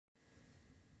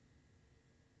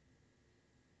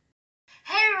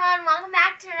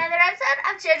to another episode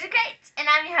of JoJo Crates, and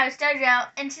I'm your host JoJo,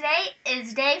 and today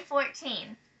is day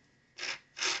 14.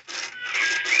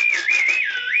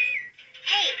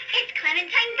 Hey, it's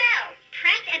Clementine Bell.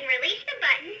 Press and release the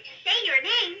button, say your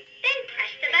name, then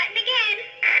press the button again.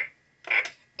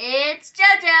 It's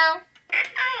JoJo.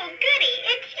 Oh, goody,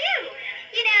 it's you.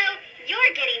 You know,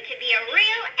 you're getting to be a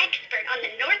real expert on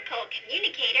the North Pole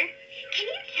communicator. Can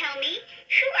you tell me,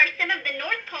 who are some of the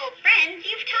North Pole friends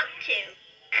you've talked to?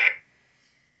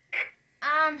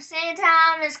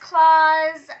 Santa, Miss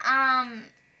Claus,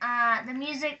 the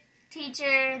music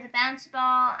teacher, the bouncy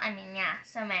ball,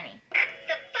 so many.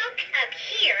 The folks up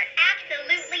here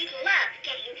absolutely love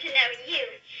getting to know you.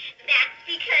 That's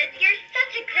because you're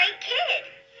such a great kid.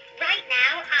 Right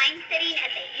now, I'm sitting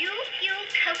at the Yule Fuel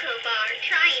Cocoa Bar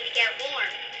trying to get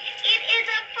warm. It is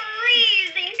a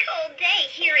freezing cold day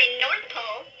here in North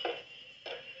Pole.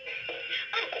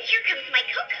 Oh, here comes my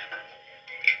cocoa.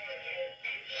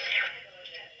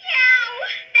 Yow,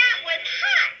 that was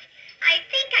hot. I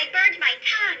think I burned my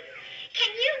tongue.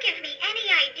 Can you give me any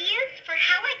ideas for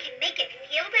how I can make it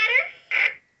feel better?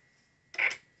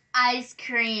 Ice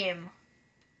cream.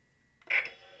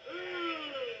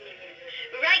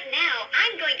 Right now,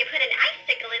 I'm going to put an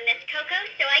icicle in this cocoa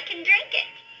so I can drink it.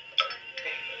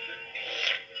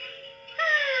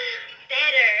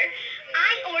 Better.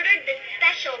 I ordered the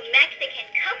special Mexican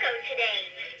cocoa today.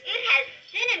 It has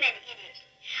cinnamon in it.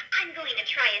 I'm going to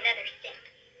try another sip.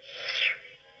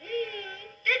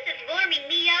 This is warming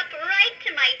me up right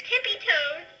to my tippy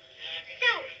toes. So,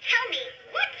 tell me,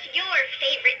 what's your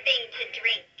favorite thing to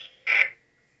drink?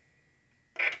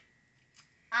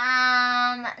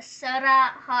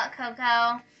 Soda, hot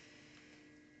cocoa,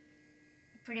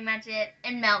 pretty much it,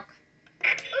 and milk.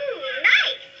 Ooh,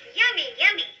 nice! Yummy,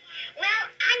 yummy. Well,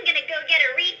 I'm gonna go get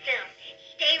a refill.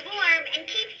 Stay warm and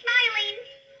keep smiling.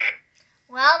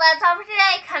 Well, that's all for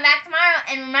today. Come back tomorrow,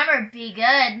 and remember, be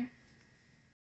good.